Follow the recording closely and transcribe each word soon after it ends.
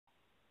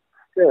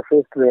Yeah,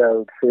 firstly, I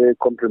would say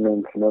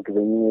compliments,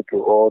 to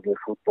to all the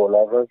football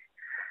lovers.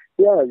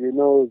 Yeah,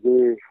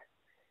 the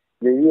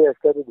year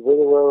started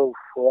very well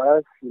for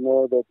us.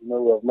 That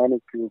we have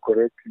managed to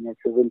correct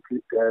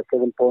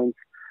 7 points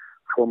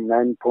from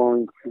 9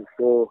 points.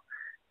 So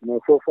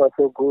so far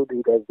so good.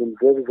 It has been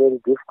very very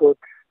difficult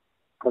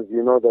because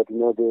you know that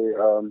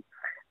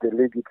the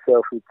league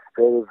itself it's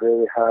very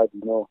very hard.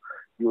 You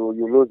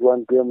lose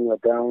one game you're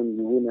down,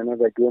 you win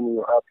another game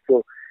you're up.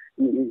 So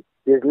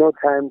there's no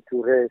time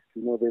to rest.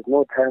 There's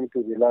no time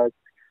to relax.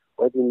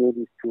 What you need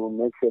is to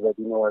make sure that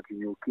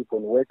you keep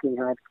on working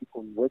hard,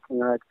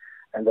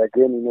 and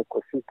again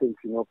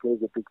consistency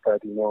plays a big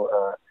part in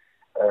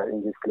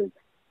this league.